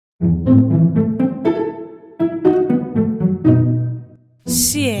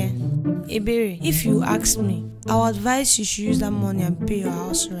See, Ebere, if you ask me, I would advise you should use that money and pay your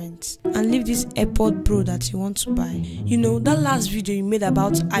house rent and leave this AirPod Pro that you want to buy. You know, that last video you made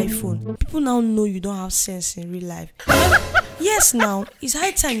about iPhone, people now know you don't have sense in real life. Yes, now, it's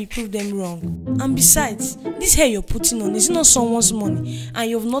high time you prove them wrong. And besides, this hair you're putting on is not someone's money and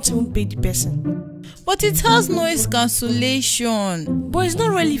you've not even paid the person. But it has noise cancellation. But it's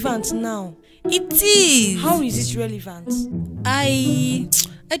not relevant now. It is. How is it relevant? I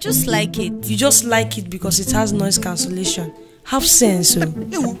just like it. You just like it because it has noise cancellation. Have sense, oh.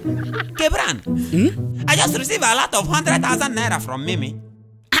 Kbrown, I just received a lot of 100,000 naira from Mimi.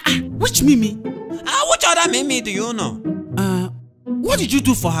 Which Mimi? Which other Mimi do you know? What did you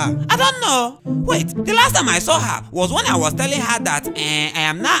do for her? I don't know. Wait, the last time I saw her was when I was telling her that I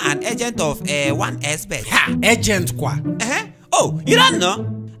am now an agent of 1xbet. Ha! Agent kwa? Oh, you don't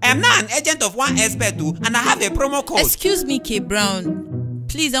know? I am now an agent of 1xbet too, and I have a promo code. Excuse me, Kbrown.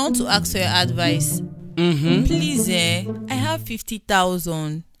 Please, I want to ask for your advice. Please, I have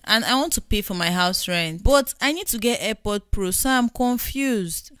 50,000 and I want to pay for my house rent, but I need to get AirPod Pro, so I'm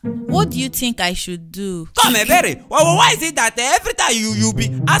confused. What do you think I should do? Come, Ebere. Well, why is it that every time you be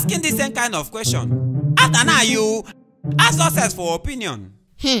asking the same kind of question? After now, you ask success for opinion.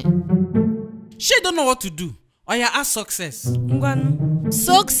 She don't know what to do. Or you ask success.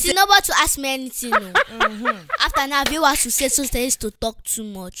 Success. She's not about to ask me anything. No. After now, viewers will say success to talk too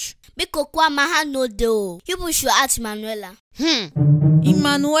much. Because Maha no do. People should ask Emanuella.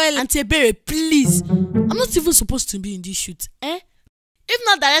 Emanuella. Aunty Ebere, please. I'm not even supposed to be in this shoot. If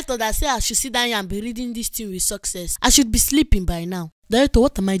not director that say I should sit down here and be reading this thing with success, I should be sleeping by now. Director,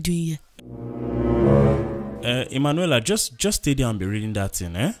 what am I doing here? Emanuella, just stay there and be reading that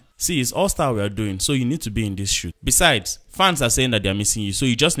thing, See, it's all-star we are doing, so you need to be in this shoot. Besides, fans are saying that they are missing you, so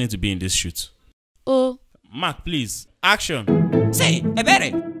you just need to be in this shoot. Oh. Mark, please. Action. Say,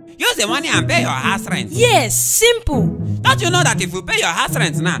 Ebere, use the money and pay your house rent. Yes, simple. Don't you know that if you pay your house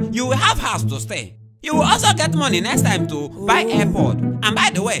rent now, you will have house to stay? You will also get money next time to buy AirPod. And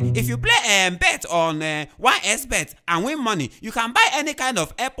by the way, if you play bet on 1xbet and win money, you can buy any kind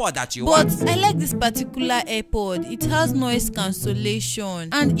of AirPod that you want. But I like this particular AirPod. It has noise cancellation.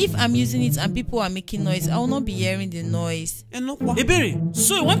 And if I'm using it and people are making noise, I will not be hearing the noise. Ebere,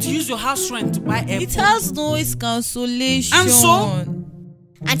 so you want to use your house rent to buy AirPod? It has noise cancellation. And so?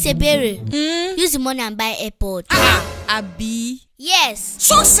 Aunty Ebere, use the money and buy AirPod. Abi? Yes.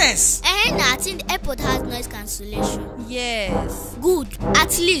 Success! I think the AirPod has noise cancellation. Yes. Good.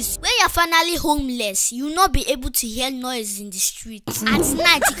 At least when you're finally homeless, you'll not be able to hear noise in the streets. At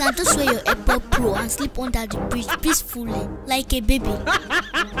night, you can just wear your AirPod Pro and sleep under the bridge peacefully, like a baby.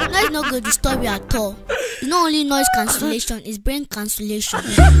 Noise not going to disturb you at all. It's not only noise cancellation, it's brain cancellation.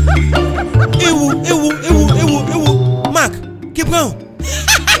 Ewo. Mark, Kbrown.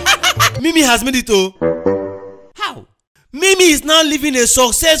 Mimi has made it oh. How? Mimi is now living a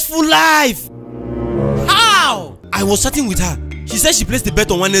successful life. How? I was chatting with her. She said she placed a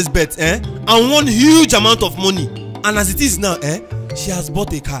bet on 1xbet and won huge amount of money. And as it is now, she has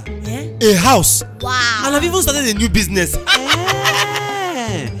bought a car, a house. Wow. And I've even started a new business.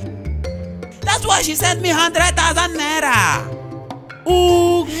 That's why she sent me 100,000 naira.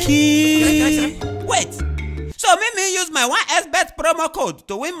 Okay. Wait. So Mimi use my 1xbet promo code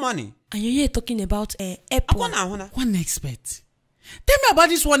to win money. And you're here talking about AirPod. 1xbet. Tell me about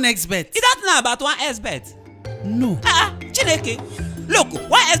this 1xbet. You don't know about 1xbet? No. Chineke. Look,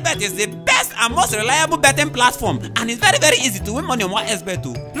 1xbet is the best and most reliable betting platform, and it's very, very easy to win money on 1xbet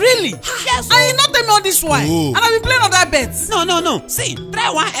too. Really? Yes. And you not tell me all this why? And I've been playing on that bet. No. See,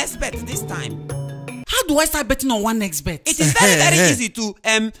 try 1xbet this time. How do I start betting on 1xbet? It is very, very easy to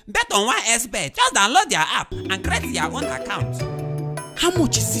bet on 1xbet. Just download their app and create your own account. How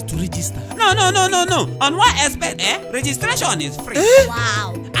much is it to register? No. On 1xbet, registration is free.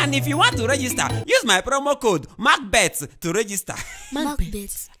 Wow. And if you want to register, use my promo code MarkBets to register.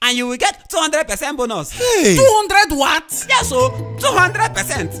 MarkBets. And you will get 200% bonus. Hey. 200 what? Yes, so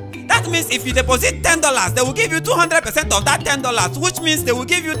 200%. That means if you deposit $10, they will give you 200% of that $10, which means they will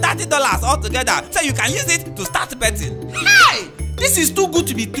give you $30 altogether. So you can use it to start betting. Hey! This is too good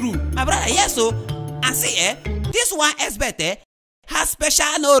to be true. My brother, yes, so. And see, this 1xbet, has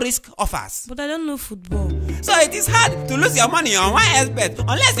special no risk offers. But I don't know football. So it is hard to lose your money on 1xbet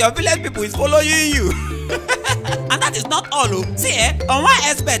unless your village people is following you. And that is not all. See, on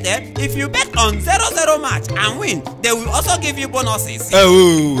 1xbet, if you bet on 0-0 match and win, they will also give you bonuses.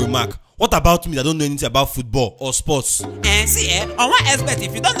 Wait, Mark. What about me that don't know anything about football or sports? And see, on 1xbet,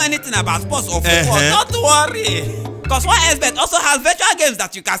 if you don't know anything about sports or football, don't worry. Because YSBet also has virtual games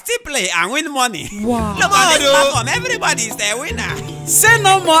that you can still play and win money. Wow. Look on this platform, everybody is a winner. Say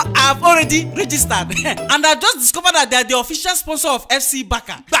no more, I've already registered. And I've just discovered that they're the official sponsor of FC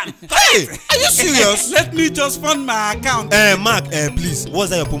Baka. Bam! Hey, are you serious? Let me just fund my account. Mark, please, what's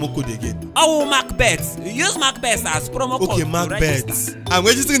that your promo code again? Oh, MacBets. Use MacBets as promo code. Okay, MacBets. I'm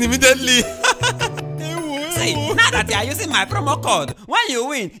registering immediately. See, now that you are using my promo code, when you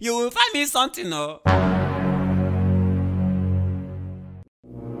win, you will find me something, no?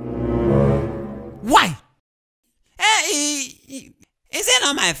 Why? Hey, is it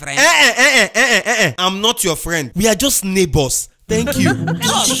not my friend? I'm not your friend. We are just neighbors. Thank you.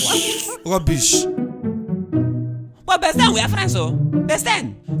 Rubbish. Well, best then we are friends, so best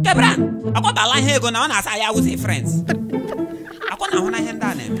then. Kbrown, I got a line here going on as I was friends. I got a line here.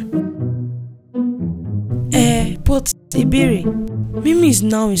 But Iberi, Mimi is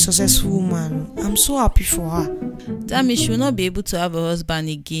now a successful woman. I'm so happy for her. That means she will not be able to have a husband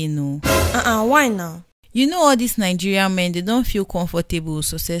again, no. Why now? You know all these Nigerian men, they don't feel comfortable with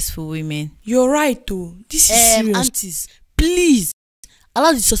successful women. You're right, though. This is serious. Aunties, please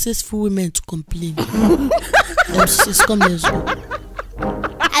allow the successful women to complain. Sis, come here.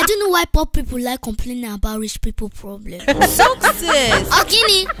 I don't know why poor people like complaining about rich people problems. Success!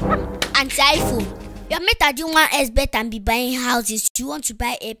 Ogini, Aunty iPhone. Your mate are doing YSBet and be buying houses. You want to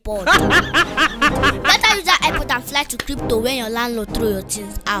buy airport. Better use that airport and fly to crypto when your landlord throw your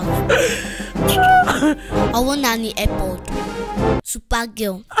things out. I want nanny airport. Super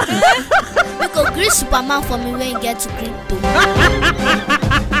girl. We could greet Superman for me when you get to crypto.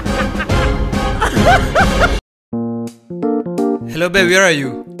 Hello babe, where are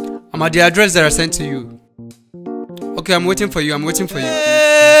you? I'm at the address that I sent to you. Okay, I'm waiting for you.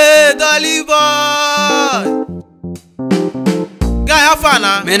 Hey, Dolly boy! Guy, how far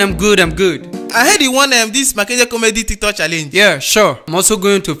now? Man, I'm good. I heard you won this Mackenzie Comedy TikTok challenge. Yeah, sure. I'm also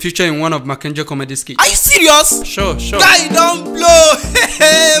going to feature in one of Mackenzie Comedy skits. Are you serious? Sure. Guy, don't blow!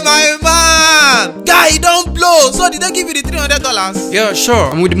 Hey, my man! Guy, don't blow! So did they give you the $300? Yeah,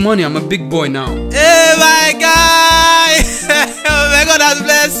 sure. I'm with the money. I'm a big boy now. Hey, my guy! Oh my God, has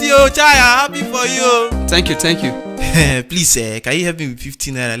blessed you. Chai, I'm happy for you. Thank you. Please, can you help me with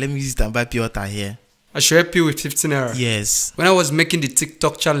 15 naira? Let me use it and buy pure water here. I should help you with 15 naira. Yes. When I was making the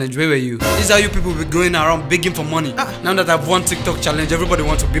TikTok challenge, where were you? This is how you people be going around begging for money. Now that I've won TikTok challenge, everybody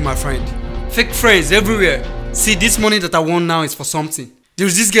wants to be my friend. Fake friends everywhere. See, this money that I won now is for something.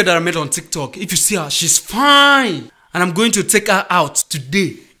 There's this girl that I met on TikTok. If you see her, she's fine. And I'm going to take her out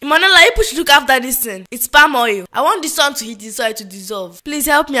today. Emanuella, you should look after this thing. It's palm oil. I want this one to hit the soil to dissolve. Please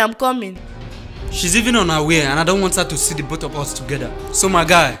help me, I'm coming. She's even on her way and I don't want her to see the both of us together. So my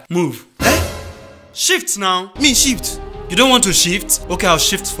guy, move. Shift now. Me shift. You don't want to shift? Okay, I'll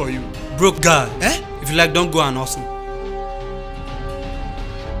shift for you. Broke guy. If you like, don't go and hustle.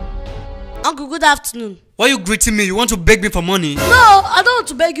 Uncle, good afternoon. Why are you greeting me? You want to beg me for money? No, I don't want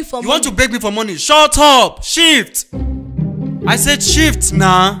to beg you for money. You want to beg me for money? Shut up! Shift! I said shift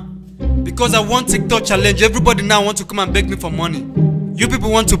now. Because I want TikTok challenge. Everybody now want to come and beg me for money. You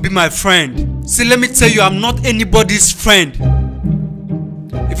people want to be my friend. See, let me tell you, I'm not anybody's friend.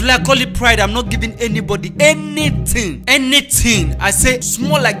 If you like, call it pride, I'm not giving anybody anything. I say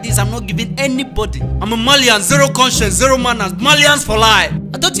small like this, I'm not giving anybody. I'm a Malian, zero conscience, zero manners, Malians for life.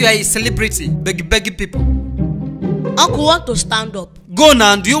 I thought you are a celebrity, begging people. Uncle want to stand up. Go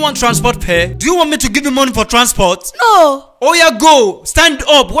now, do you want transport fare? Do you want me to give you money for transport? No. Oh yeah, go. Stand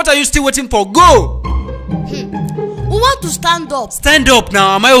up. What are you still waiting for? Go. We want to stand up. Stand up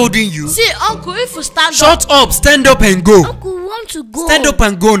now. Am I holding you? See, Uncle, if you stand Shut up. Stand up and go. Uncle, we want to go. Stand up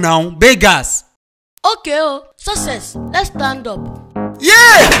and go now. Beggars. Okay, success. Let's stand up.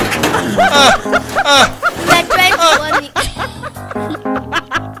 Yeah! We're trying to money.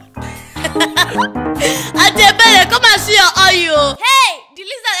 Adebele, come and see your oil. Hey, the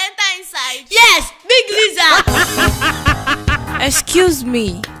lizard enter inside. Yes, big lizard. Excuse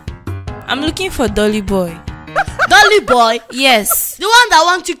me. I'm looking for Dolly Boy. Dolly boy? Yes. The one that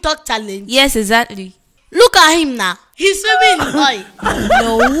won TikTok challenge? Yes, exactly. Look at him now. He's swimming in oil.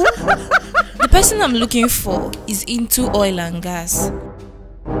 No. The person I'm looking for is into oil and gas.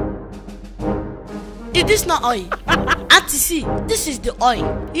 Is this not oil? Auntie, see, this is the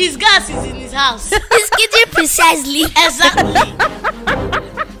oil. His gas is in his house. He's kidding precisely. Exactly.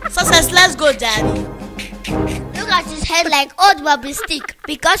 Success, let's go, Daddy. Look at his head like old bubble stick.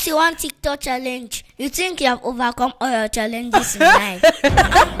 Because you want TikTok challenge, you think you have overcome all your challenges in life.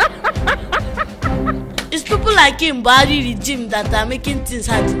 It's people like him, Bari regime, that are making things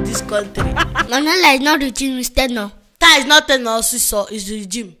hard in this country. Emanuella is not regime, instead no. That is not an also, it's the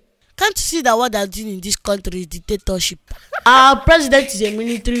regime. Can't you see that what they're doing in this country is dictatorship? Our president is a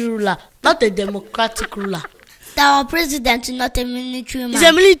military ruler, not a democratic ruler. Our president is not a military man. He's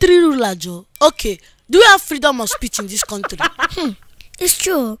a military ruler, Joe. Okay, do we have freedom of speech in this country? It's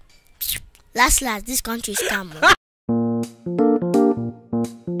true. Last, this country is calm.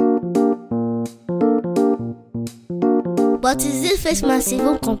 But is this face mask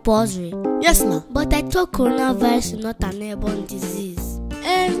even compulsory? Yes, ma'am. But I thought coronavirus is not an airborne disease.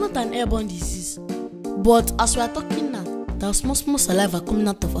 It's not an airborne disease. But as we are talking now, there's small saliva coming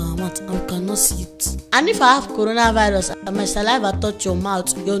out of our mouth and we cannot see it. And if I have coronavirus and my saliva touch your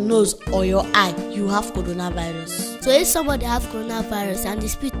mouth, your nose or your eye, you have coronavirus. So if somebody have coronavirus and the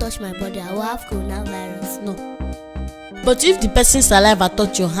spit touch my body, I will have coronavirus? No. But if the person's saliva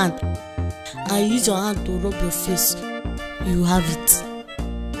touch your hand and you use your hand to rub your face, you have it.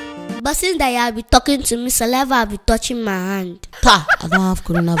 But since that you have been talking to me, saliva will be touching my hand. I don't have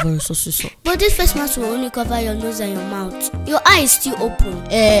coronavirus also. But this face mask will only cover your nose and your mouth. Your eye is still open.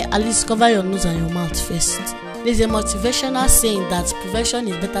 At least cover your nose and your mouth first. There's a motivational saying that prevention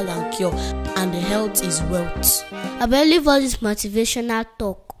is better than cure and health is wealth. I believe all this motivational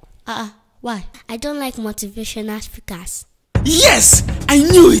talk. Why? I don't like motivational speakers. Yes! I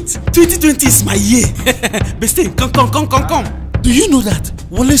knew it! 2020 is my year! Bestie, come. Do you know that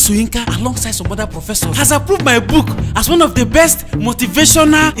Wole Soyinka, alongside some other professors, has approved my book as one of the best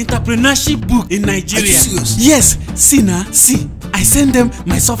motivational entrepreneurship book in Nigeria? Are you serious? Yes. See now, see. I send them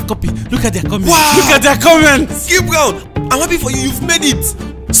my soft copy. Look at their comments. Wow. Look at their comments. Kbrown, I'm happy for you. You've made it.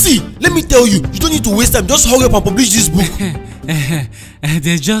 See, let me tell you, you don't need to waste time. Just hurry up and publish this book.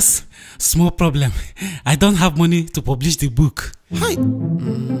 There's just small problem. I don't have money to publish the book. Hi.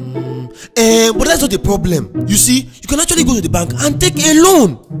 But that's not the problem. You see, you can actually go to the bank and take a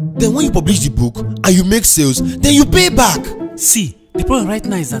loan. Then when you publish the book and you make sales, then you pay back. See, the problem right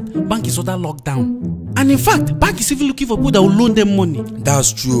now is that bank is under lockdown. And in fact, bank is even looking for people that will loan them money.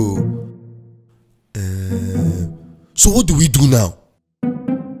 That's true. So what do we do now?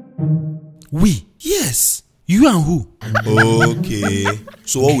 We? Yes. You and who? Okay.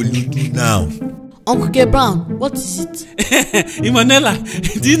 So what will you do now? Uncle Kbrown, what is it? Emanuella,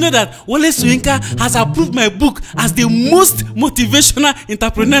 do you know that Wole Soyinka has approved my book as the most motivational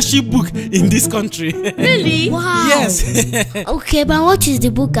entrepreneurship book in this country? Really? Wow. Yes. Okay, but what is the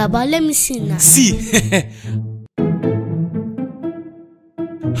book about? Let me see now. See.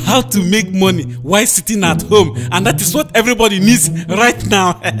 How to make money while sitting at home, and that is what everybody needs right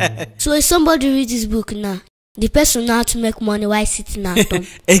now. So if somebody reads this book now, the person know how to make money while sitting at home.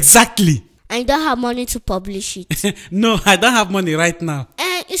 Exactly. And you don't have money to publish it. No, I don't have money right now.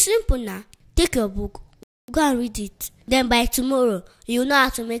 It's simple now. Take your book, go and read it. Then by tomorrow, you know how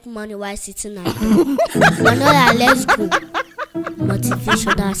to make money while sitting at home. Emanuella, let's go.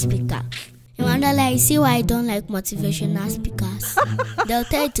 Motivational speaker. Emanuella, you see why I don't like motivational speakers? They'll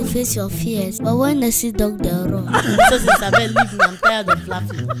tell you to face your fears, but when they see dog, they'll run. So Isabel, leave me. I'm tired of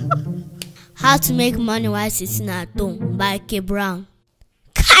laughing. How to make money while sitting at home by Kbrown.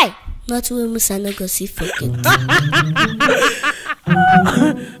 Kai! Not we must not go see for it.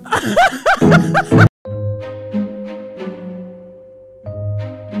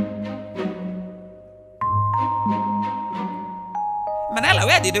 Manela,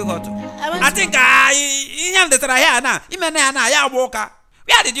 where did you go to? I think I am the Trayana.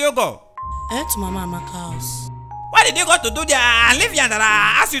 Where did you go? I went to Mama Amaka's house. What did you go to do there and leave here that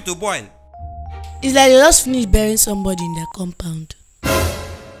I asked you to boil? It's like they just finished burying somebody in their compound.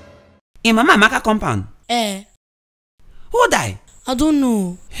 In Mama Amaka compound? Who died? I don't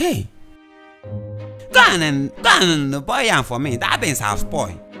know. Hey. Go and boil yam for me. That beans have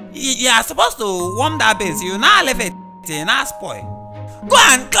spoiled. You are supposed to warm that beans. You now leave it and not spoil. Go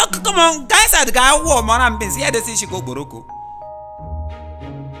and come on, guys at the guy warm on beans. Here they see she go Buruku.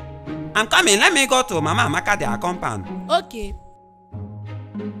 I'm coming. Let me go to Mama Amaka their compound. Okay.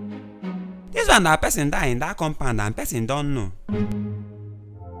 This one that person die in that compound and person don't know.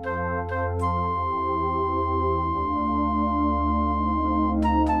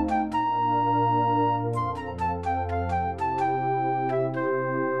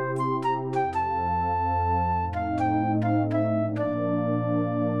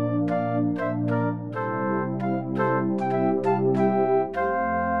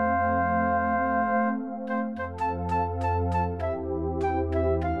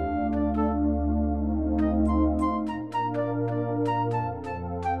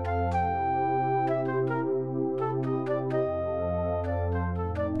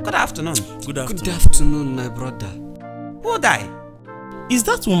 Good afternoon. Good afternoon. Good afternoon, my brother. Who died? Is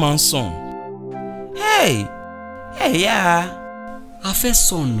that woman's son? Hey, yeah. Her first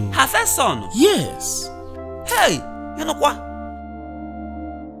son. No. Her first son? Yes. Hey, you know what?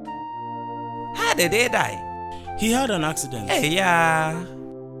 How did they die? He had an accident. Hey, yeah.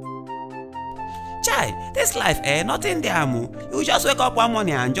 Chai, this life, nothing there, mo. You just wake up one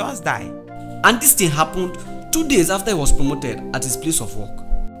morning and just die. And this thing happened 2 days after he was promoted at his place of work.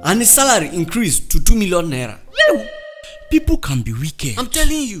 And his salary increased to 2 million naira. People can be wicked. I'm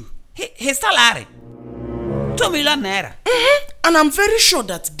telling you. His salary? 2 million naira. And I'm very sure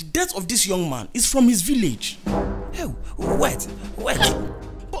that the death of this young man is from his village. Hey, wait.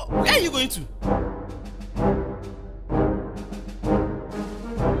 But where are you going to?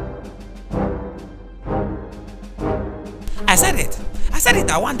 I said it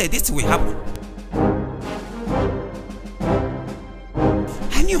that one day this will happen.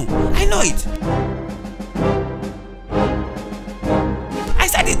 I know it. I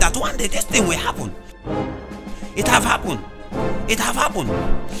said it that one day this thing will happen. It have happened.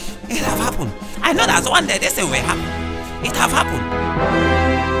 I know that one day this thing will happen. It have happened.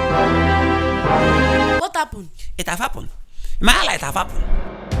 What happened? It have happened. Emamuella, it have happened.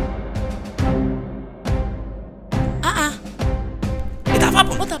 It have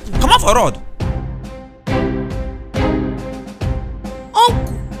happened. What happened? Come on for road.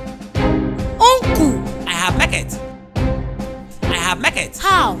 Uncle! I have make it.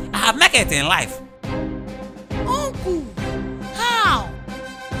 How? I have make it in life. Uncle! How?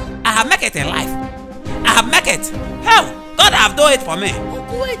 I have make it in life. I have make it. Hell, God have done it for me.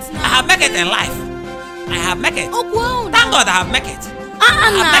 Uncle, wait now. I have make it in life. I have make it. Uncle, how now? Thank God I have make it. I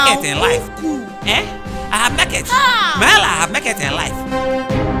have make it in life. I have make it. How? Well, I have make it in life.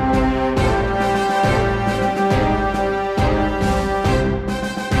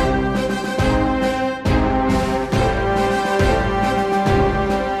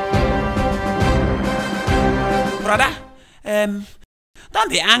 Brother, don't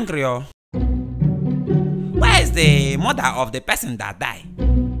be angry. Where is the mother of the person that died?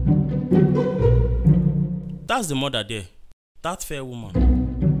 That's the mother there. That fair woman.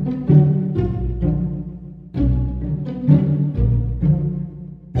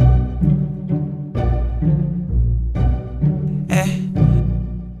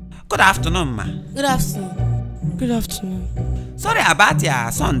 Good afternoon, ma. Good afternoon. Good afternoon. Sorry about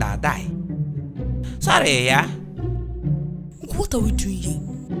your son that died. Sorry, yeah? What are we doing here?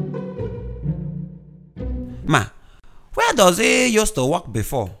 Ma, where does he used to work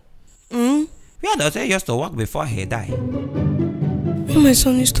before? Where does he used to work before he died? Where my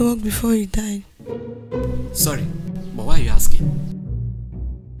son used to work before he died. Sorry, but why are you asking?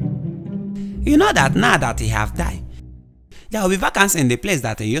 You know that now that he have died, there will be vacancy in the place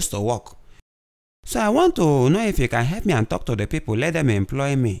that he used to work. So I want to know if you can help me and talk to the people, let them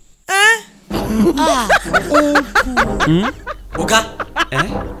employ me. Oga,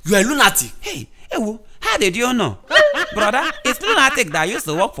 you are a lunatic. Hey, how did you know? Brother, it's lunatic that used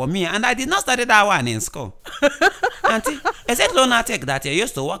to work for me and I did not study that one in school. Auntie, is it lunatic that you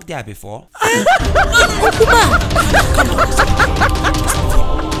used to work there before?